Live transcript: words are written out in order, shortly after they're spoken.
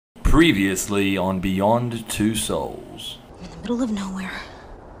Previously on Beyond Two Souls. I'm in the middle of nowhere.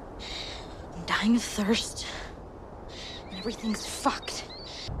 I'm dying of thirst. And everything's fucked.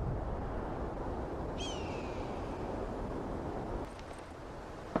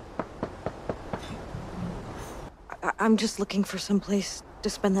 I'm just looking for some place to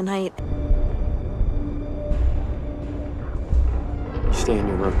spend the night. You stay in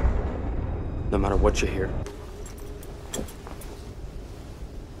your room, no matter what you hear.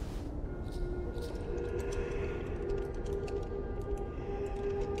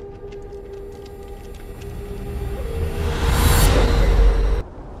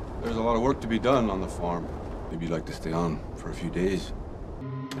 There's a lot of work to be done on the farm. Maybe you'd like to stay on for a few days.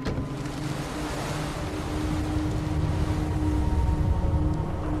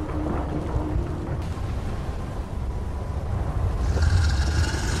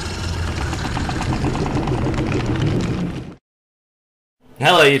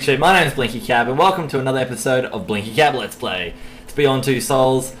 Hello YouTube, my name is blinkycab and welcome to another episode of blinkycab Let's Play. It's Beyond Two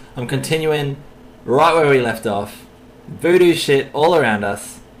Souls. I'm continuing right where we left off. Voodoo shit all around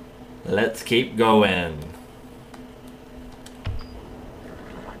us. Let's keep going.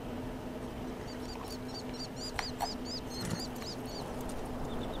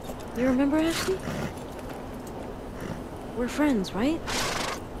 You remember Ashley? We're friends, right?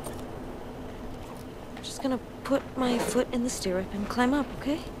 I'm just gonna put my foot in the stirrup and climb up,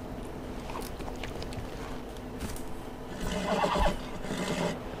 okay?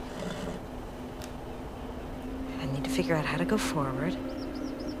 I need to figure out how to go forward.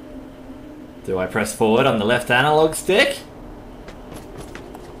 Do I press forward on the left analog stick?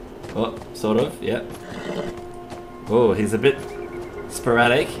 Oh, sort of, yep. Oh, he's a bit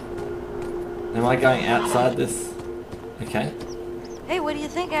sporadic. Am I going outside this? Okay. Hey, what do you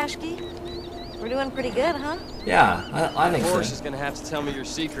think, Ashki? We're doing pretty good, huh? Yeah, I think Of course, so. is gonna have to tell me your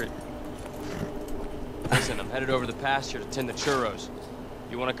secret. Listen, I'm headed over the pasture to tend the churros.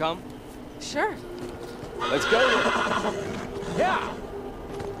 You wanna come? Sure. Let's go. Yeah.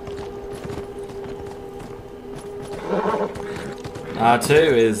 R2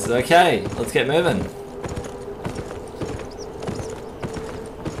 is okay. Let's get moving.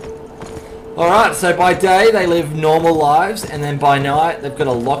 Alright, so by day they live normal lives, and then by night they've got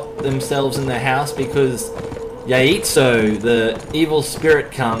to lock themselves in their house because IITSOH, the evil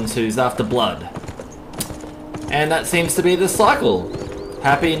spirit, comes who's after blood. And that seems to be the cycle.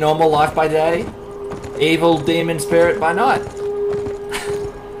 Happy, normal life by day, evil demon spirit by night.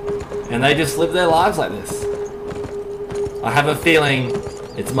 And they just live their lives like this. I have a feeling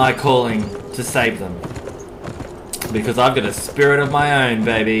it's my calling to save them. Because I've got a spirit of my own,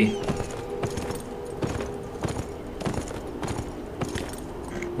 baby.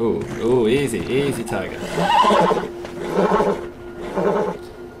 Ooh, easy, tiger.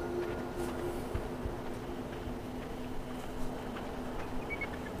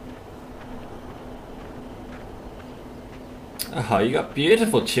 Oh, you got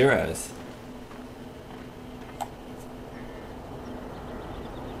beautiful churros.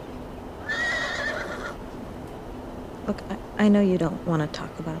 Look, I know you don't want to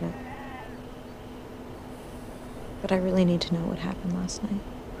talk about it. But I really need to know what happened last night.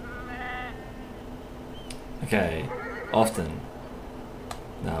 Okay, often.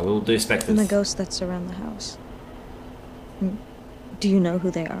 No, we'll do specters. And the ghosts that surround the house. Do you know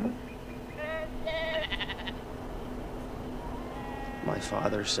who they are? My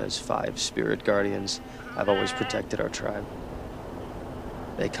father says 5 spirit guardians have always protected our tribe.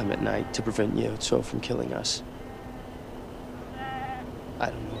 They come at night to prevent IITSOH from killing us. I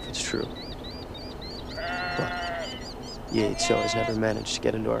don't know if it's true, but IITSOH has never managed to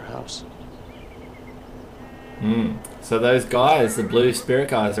get into our house. So those guys, the blue spirit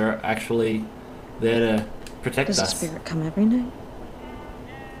guys, are actually there to protect Does us. the spirit come every night?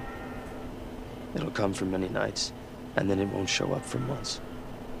 It'll come for many nights, and then it won't show up for months.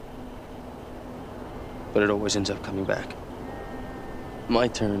 But it always ends up coming back. My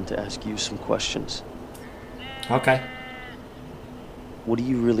turn to ask you some questions. Okay. What are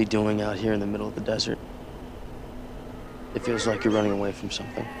you really doing out here in the middle of the desert? It feels like you're running away from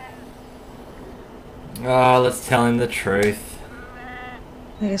something. Oh, let's tell him the truth.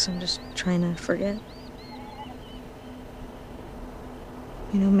 I guess I'm just trying to forget.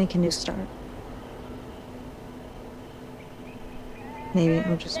 You know, make a new start. Maybe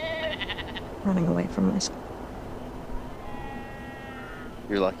I'm just running away from myself.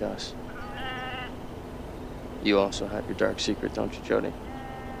 You're like us. You also have your dark secret, don't you, Jody?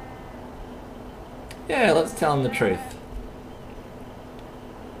 Yeah, let's tell him the truth.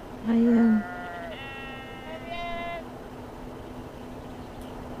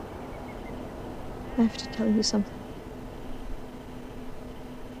 I have to tell you something.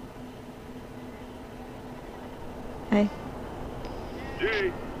 Hey.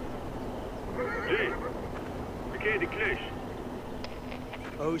 Jay. Bekend de klus.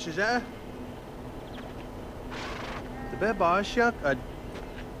 Oh, is that? The bed bar shark.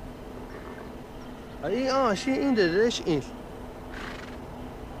 She in the dish in.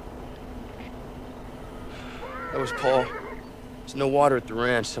 That was Paul. There's no water at the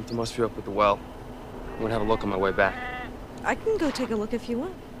ranch. Something must be up with the well. I'm gonna have a look on my way back. I can go take a look if you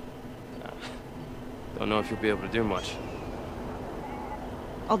want. Don't know if you'll be able to do much.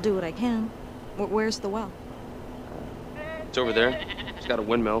 I'll do what I can. Where's the well? It's over there. It's got a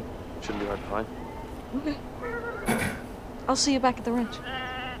windmill. Shouldn't be hard to find. Okay. I'll see you back at the ranch.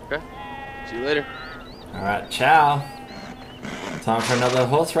 Okay. See you later. Alright, ciao. Time for another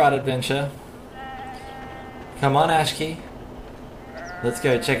horse ride adventure. Come on, Ashki. Let's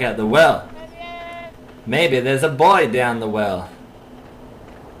go check out the well. Maybe there's a boy down the well.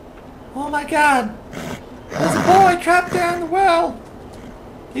 Oh my god! There's a boy trapped down the well!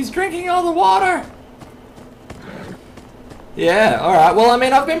 He's drinking all the water! Yeah, alright. Well, I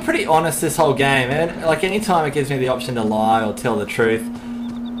mean, I've been pretty honest this whole game, and like anytime it gives me the option to lie or tell the truth,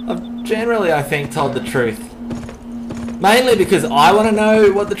 I've generally, I think, told the truth. Mainly because I want to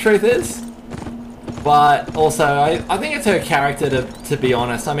know what the truth is. But also, I think it's her character to be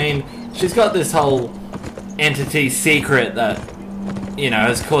honest. I mean, she's got this whole entity secret that, you know,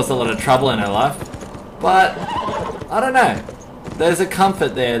 has caused a lot of trouble in her life. But, I don't know. There's a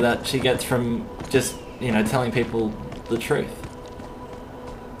comfort there that she gets from just, you know, telling people the truth.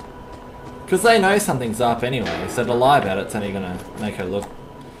 Because they know something's up anyway, so to lie about it's only going to make her look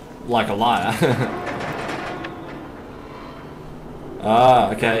like a liar. Ah,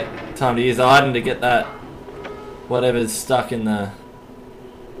 okay. Time to use Iden to get that whatever's stuck in the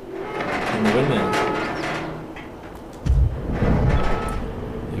windmill.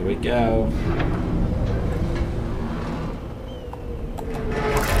 Here we go.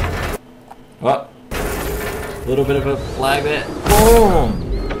 Oh, a little bit of a lag there. Boom!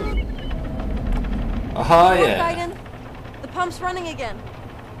 Oh yeah. Iden. The pump's running again.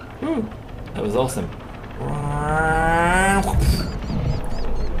 Whew. That was awesome.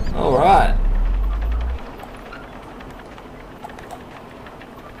 Alright.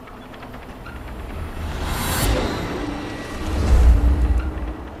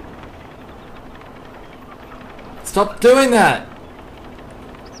 Stop doing that!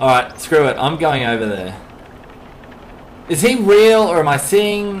 Alright, screw it. I'm going over there. Is he real or am I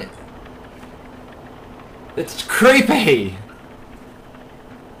seeing... It's creepy!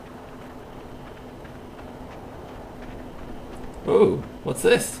 Ooh, what's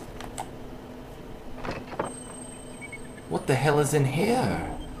this? What the hell is in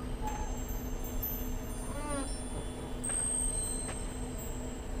here?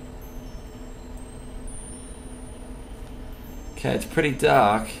 Okay, it's pretty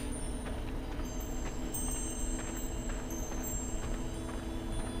dark.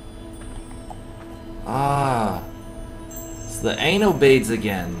 Ah, it's the anal beads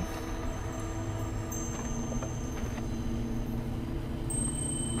again.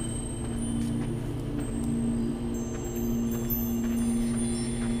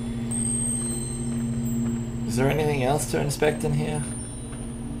 Is there anything else to inspect in here?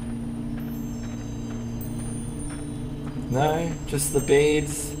 No, just the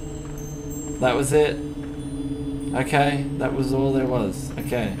beads. That was it. Okay, that was all there was.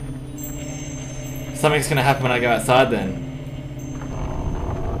 Okay. Something's gonna happen when I go outside then.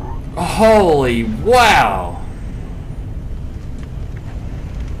 Holy wow!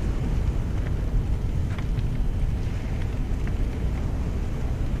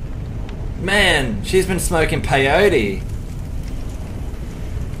 Man, she's been smoking peyote.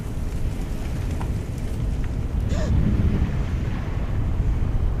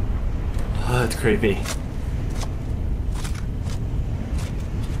 Oh, it's creepy.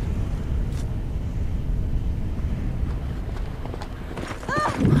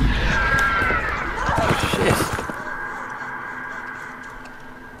 Shit.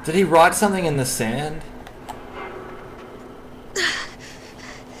 Did he write something in the sand?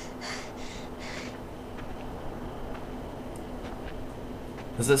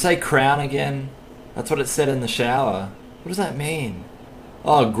 Does it say crown again? That's what it said in the shower. What does that mean?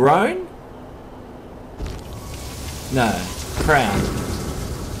 Oh, groan? No, crown.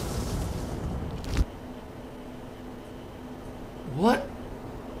 What?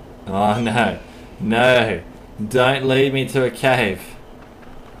 Oh no, no, don't lead me to a cave.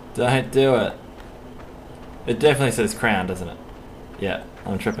 Don't do it. It definitely says crown, doesn't it? Yeah,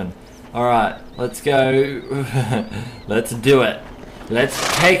 I'm tripping. Alright, let's go. Let's do it. Let's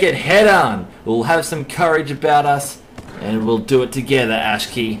take it head on. We'll have some courage about us, and we'll do it together,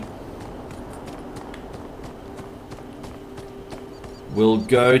 Ashki. We'll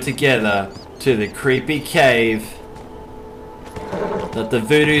go together to the creepy cave that the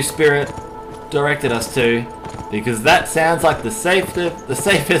voodoo spirit directed us to, because that sounds like the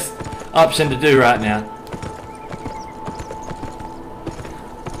safest option to do right now.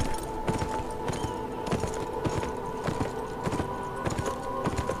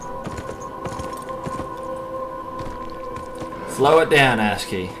 Slow it down,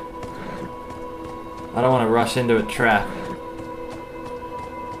 Ashki. I don't want to rush into a trap.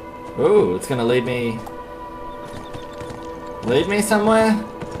 Ooh, it's gonna lead me somewhere?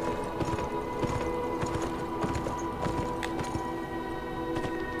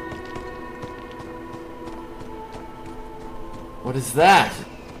 What is that?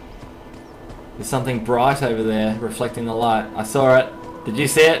 There's something bright over there reflecting the light. I saw it. Did you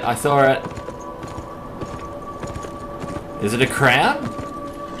see it? I saw it. Is it a crown?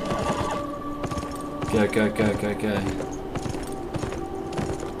 Go, go, go, go, go.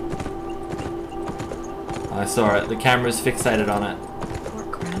 I saw it. The camera's fixated on it.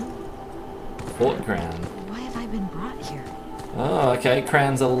 Fort Crown? Fort Crown. Why have I been brought here? Oh, okay.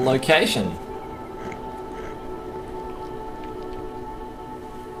 Crown's a location.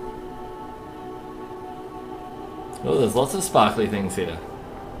 Oh, there's lots of sparkly things here.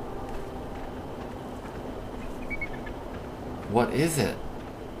 What is it?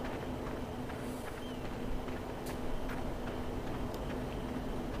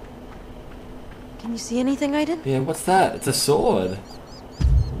 Can you see anything, Aiden? Yeah, what's that? It's a sword.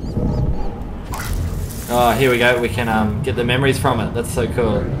 Oh, here we go. We can get the memories from it. That's so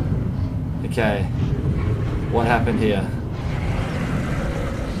cool. Okay. What happened here?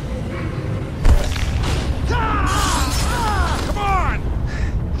 Come on!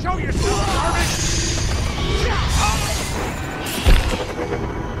 Show yourself, Harvey!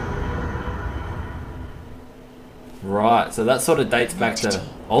 Right, so that sort of dates back to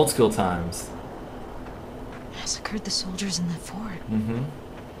old school times. Massacred the soldiers in the fort. Mm-hmm.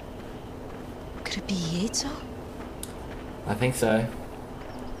 Could it be IITSOH? I think so.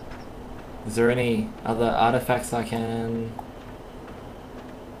 Is there any other artifacts I can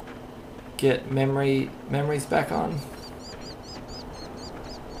get memories back on?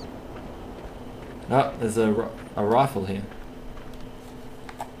 Oh, there's a rifle here.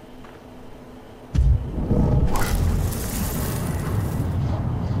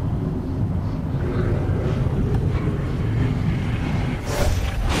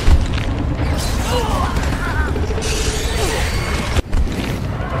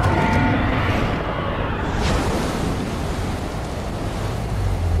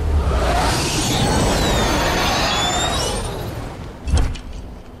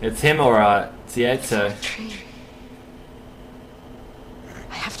 It's him, alright. It's IITSOH. Tree.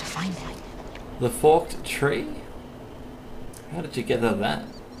 I have to find it. The forked tree? How did you gather that?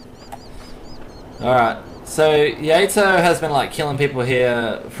 Alright, so IITSOH has been like killing people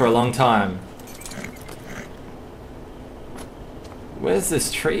here for a long time. Where's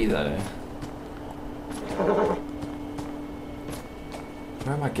this tree though?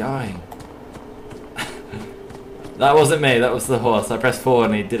 Where am I going? That wasn't me, that was the horse. I pressed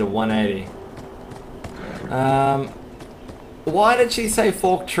forward and he did a 180. Why did she say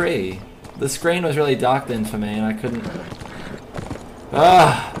forked tree? The screen was really dark then for me and I couldn't...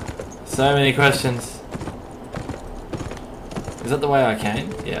 Ah, so many questions. Is that the way I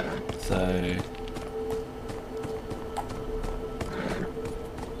came? Yeah, so...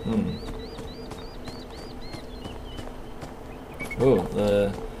 Oh,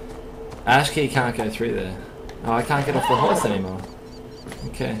 the ash key can't go through there. Oh, I can't get off the horse anymore.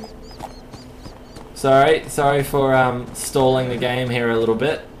 Okay. Sorry for stalling the game here a little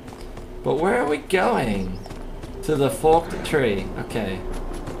bit. But where are we going? To the forked tree. Okay.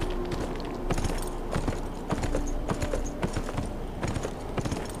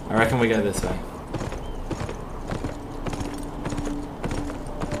 I reckon we go this way.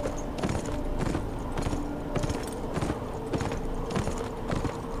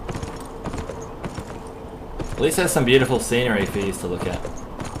 At least there's some beautiful scenery for you to look at.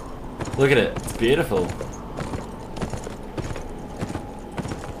 Look at it, it's beautiful.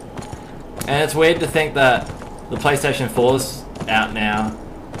 And it's weird to think that the PlayStation 4's out now,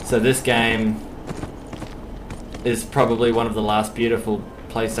 so this game is probably one of the last beautiful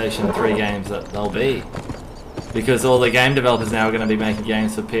PlayStation 3 games that there'll be. Because all the game developers now are going to be making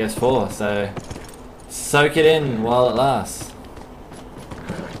games for PS4, so soak it in while it lasts.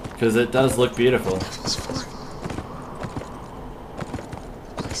 Because it does look beautiful. Devil's Fork.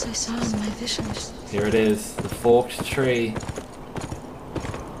 The place I saw in my visions. Here it is, the forked tree.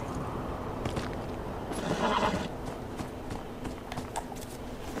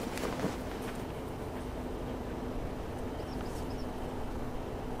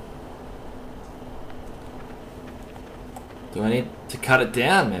 Do I need to cut it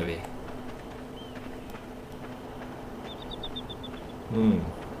down, maybe?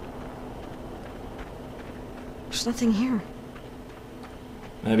 There's nothing here.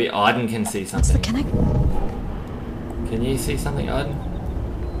 Maybe Aiden can see What's the something. connect? Can you see something, Aiden?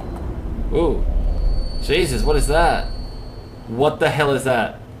 Ooh. Jesus, what is that? What the hell is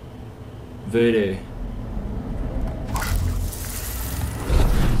that? Voodoo.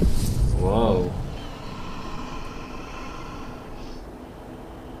 Whoa.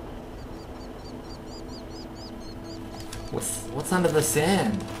 What's under the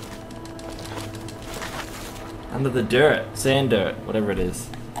sand? Under the dirt, sand dirt, whatever it is.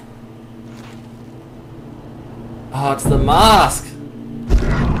 Oh, it's the mask!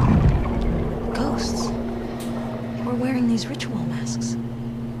 Ghosts. We're wearing these ritual masks.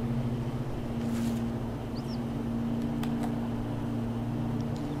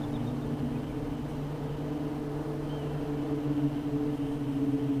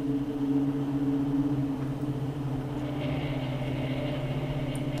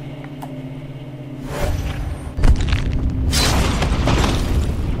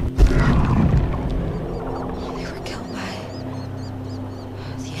 They were killed by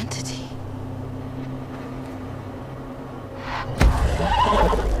the entity.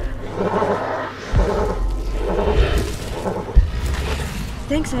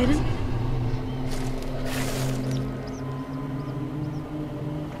 Thanks, Aiden.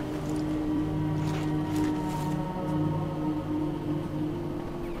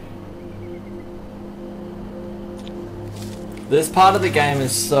 This part of the game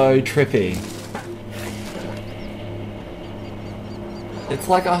is so trippy. It's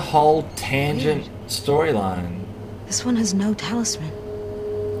like a whole tangent storyline. This one has no talisman.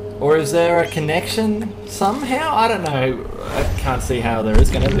 Or is there a connection somehow? I don't know. I can't see how there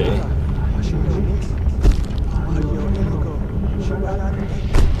is going to be.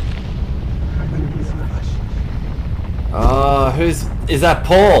 Oh, is that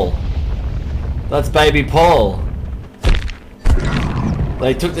Paul? That's baby Paul.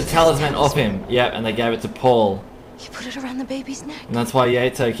 They took the talisman off him, yep, and they gave it to Paul. You put it around the baby's neck. And that's why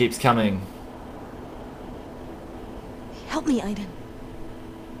IITSOH keeps coming. Help me, Aiden.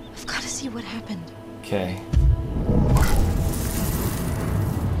 I've got to see what happened. Okay.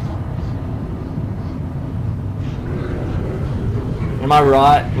 Am I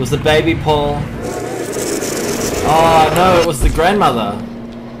right? Was the baby Paul? Oh no, it was the grandmother.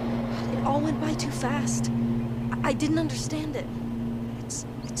 It all went by too fast. I didn't understand it.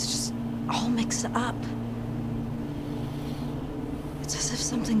 It's just all mixed up. It's as if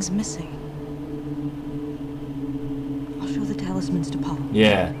something's missing. I'll show the talismans to Paul.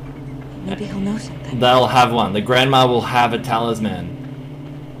 Yeah. Maybe he'll know something. They'll have one. The grandma will have a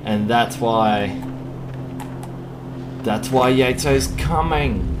talisman. And that's why IITSOH's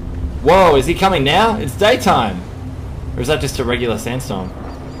coming. Whoa, is he coming now? It's daytime. Or is that just a regular sandstorm?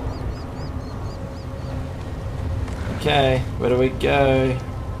 Okay, where do we go?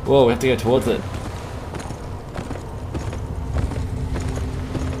 Whoa, we have to go towards it.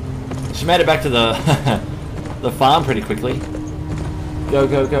 She made it back to the the farm pretty quickly. Go,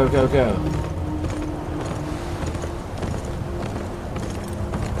 go, go, go, go.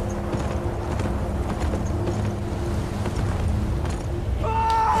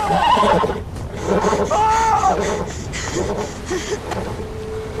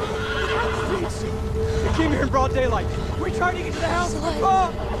 They came here in broad daylight. We tried to get to the house.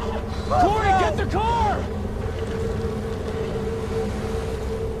 Corey, get the car!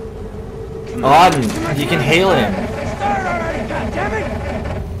 Auden, you can heal him. Start already, goddammit!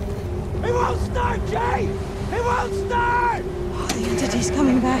 It won't start, Jay! It won't start! Oh, the entity's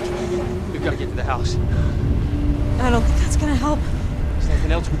coming back. We've got to get to the house. I don't think that's gonna help. There's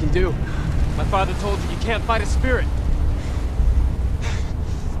nothing else we can do. My father told you can't fight a spirit.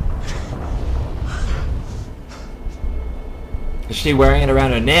 Is she wearing it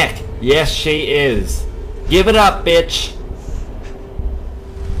around her neck? Yes, she is. Give it up, bitch.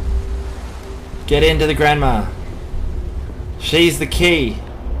 Get into the grandma. She's the key.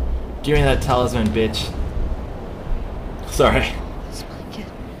 Give me that talisman, bitch. Sorry. This blanket.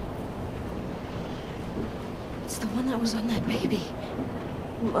 It's the one that was on that baby.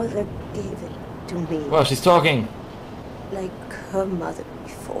 Mother gave it to me Well, she's talking. like her mother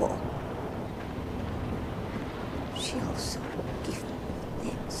before. She also gave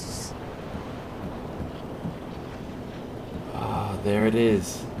me this. Ah, there it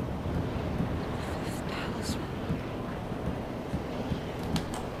is. Talisman.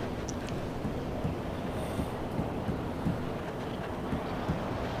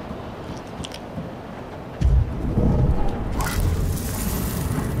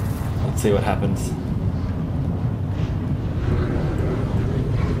 Let's see what happens.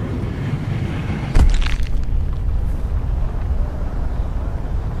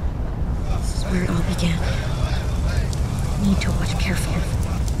 This is where it all began. I need to watch carefully.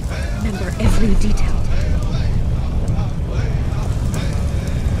 Remember every detail.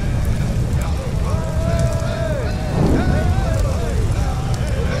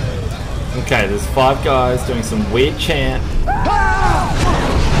 Okay, there's 5 guys doing some weird chant.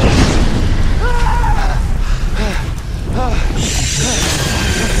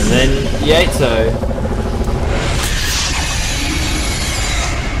 And then IITSOH.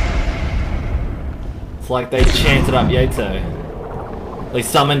 It's like they chanted up IITSOH. They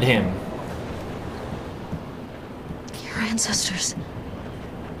summoned him. Your ancestors.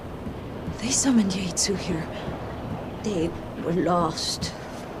 They summoned IITSOH here. They were lost,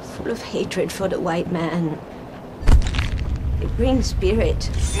 full of hatred for the white man. They bring spirit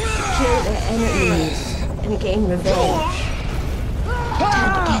to kill their enemies and gain revenge.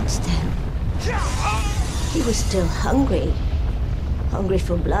 Turned against them. He was still hungry. Hungry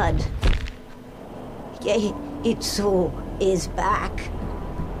for blood. IITSOH is back.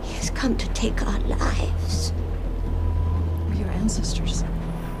 He has come to take our lives. We're your ancestors.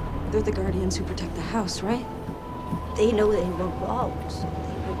 They're the guardians who protect the house, right? They know they were wrong, so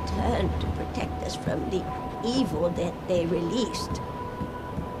they returned to protect us from the evil that they released.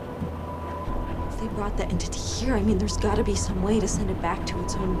 If they brought the entity here, I mean, there's gotta be some way to send it back to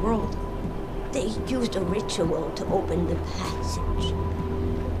its own world. They used a ritual to open the passage.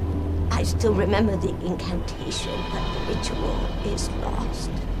 I still remember the incantation, but the ritual is lost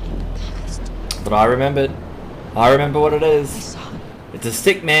in the past. But I remembered. I remember what it I is. saw it. It's a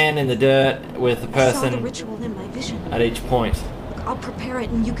stick man in the dirt with a I saw the person ritual in my vision. at each point. Look, I'll prepare it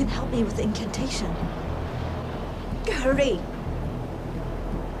and you can help me with the incantation. Hurry!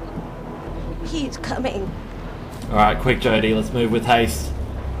 He's coming. Alright, quick Jody, let's move with haste.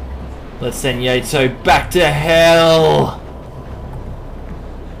 Let's send IITSOH back to hell!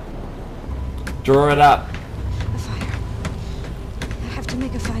 Draw it up. A fire. I have to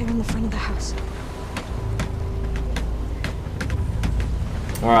make a fire in the front of the house.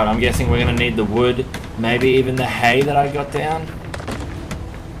 Alright, I'm guessing we're gonna need the wood, maybe even the hay that I got down.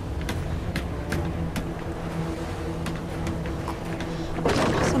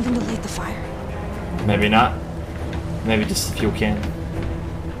 Something to light the fire. Maybe not. Maybe just a fuel can.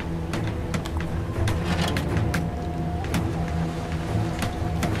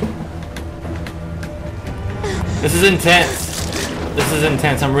 This is intense. This is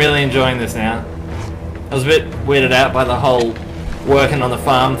intense. I'm really enjoying this now. I was a bit weirded out by the whole working on the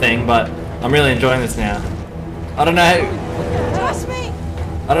farm thing, but I'm really enjoying this now. I don't know. Trust me!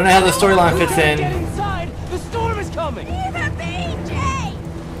 I don't know how the storyline fits Get in. inside! The storm is coming! Leave it be, Jay!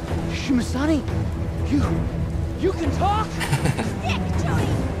 Shimasani, you can talk? Stick, Jody!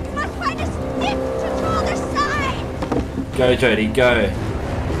 You must find a stick to draw the side! Go, Jody, go.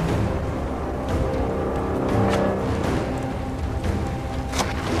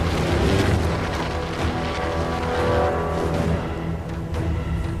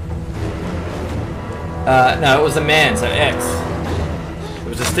 No, it was a man, so X. It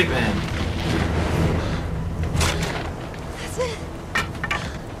was a stick man. That's it.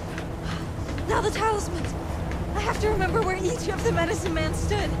 Now the talismans. I have to remember where each of the medicine men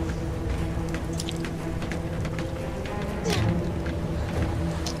stood.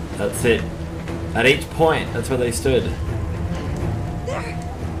 That's it. At each point, that's where they stood. There.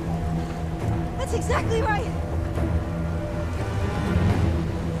 That's exactly right.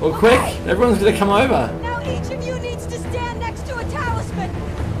 Well, quick! Everyone's gonna come over. Now each of you needs to stand next to a talisman.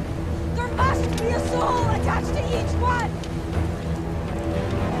 There must be a soul attached to each one.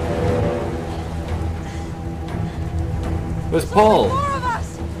 Where's So Paul? there's 4 of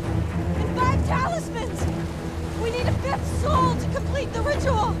us. And 5 talismans. We need a 5th soul to complete the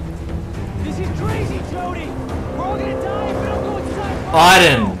ritual. This is crazy, Jody! We're all gonna die if we don't go inside!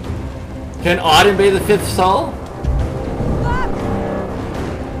 Aiden! Can Aiden be the 5th soul?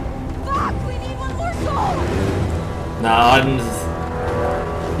 Fuck, we need 1 more soul. No, Aiden's...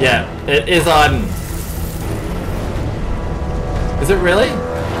 Yeah, it is Aiden. Is it really?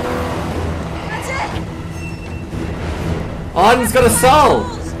 That's it. Aiden's got a soul!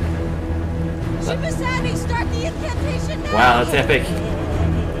 Shimasabi, start the incantation now! Wow, that's epic.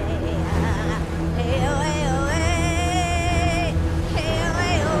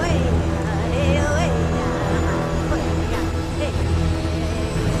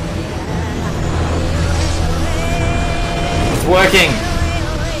 It's working.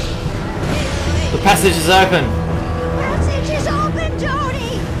 The passage is open. Passage is open,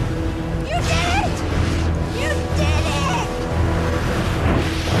 Jody! You did it! You did it!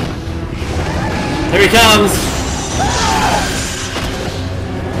 Here he comes.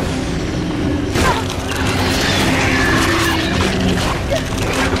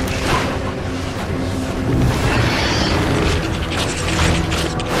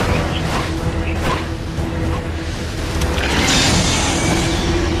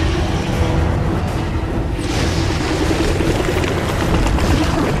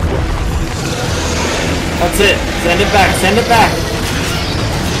 That's it. Send it back. Send it back.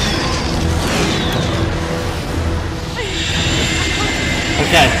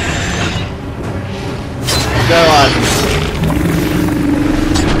 Okay. Go on.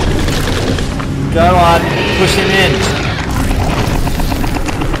 Go on. Push him in.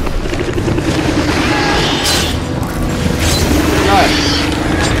 Go.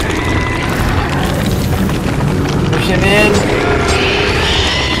 Push him in.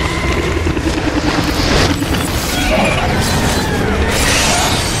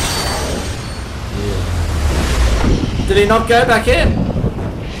 Did he not go back in?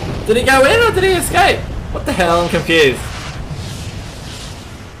 Did he go in or did he escape? What the hell? I'm confused.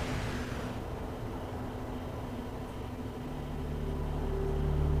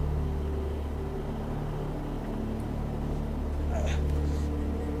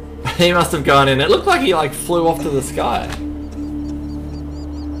 He must have gone in. It looked like he like flew off to the sky.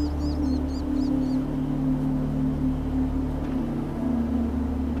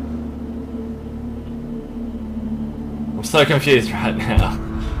 I'm so confused right now.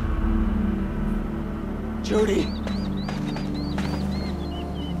 Jody!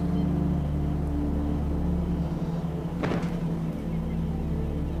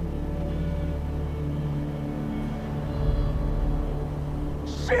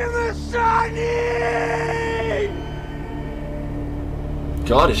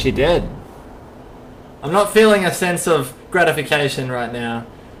 God, is she dead? I'm not feeling a sense of gratification right now.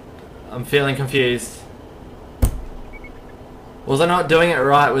 I'm feeling confused. Was I not doing it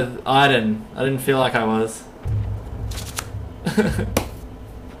right with Aiden? I didn't feel like I was. I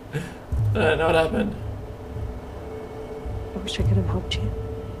don't know what happened. I wish I could have helped you.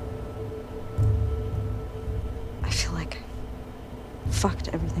 I feel like I fucked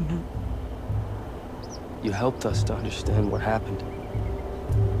everything up. You helped us to understand what happened.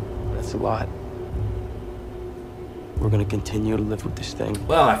 That's a lot. We're gonna continue to live with this thing.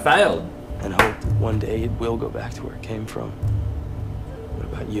 Well, I failed. And hope that one day it will go back to where it came from. What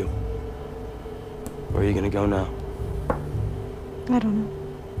about you? Where are you gonna go now? I don't know.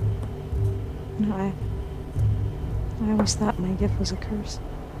 No, I always thought my gift was a curse.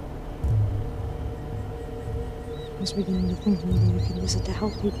 I was beginning to think maybe I could use it to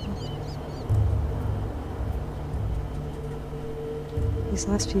help people. These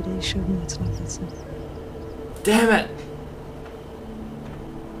last few days showed me it's not that simple. Damn it!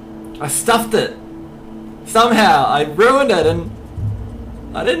 I stuffed it! Somehow, I ruined it and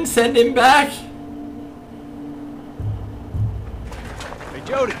I didn't send him back! Hey,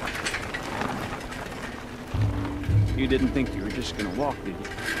 Jody! You didn't think you were just gonna walk, did you?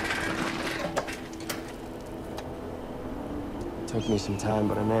 It took me some time,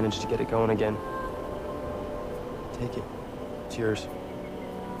 but I managed to get it going again. Take it. It's yours.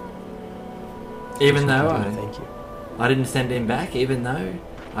 Even though Thank you. I didn't send him back, even though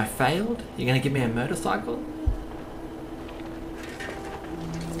I failed? You're gonna give me a motorcycle?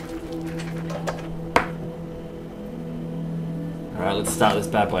 Alright, let's start this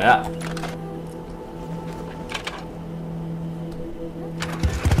bad boy up.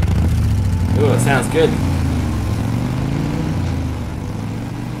 Ooh, it sounds good.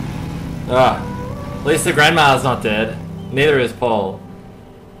 Ah, at least the grandma's not dead. Neither is Paul.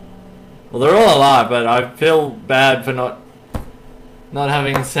 Well, they're all alive, but I feel bad for not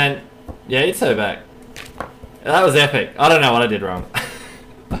having sent IITSOH back. That was epic. I don't know what I did wrong.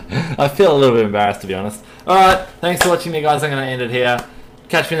 I feel a little bit embarrassed, to be honest. Alright, thanks for watching me, guys. I'm going to end it here.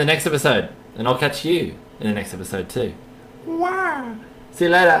 Catch me in the next episode. And I'll catch you in the next episode, too. Wow. See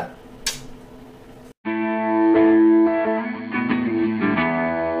you later.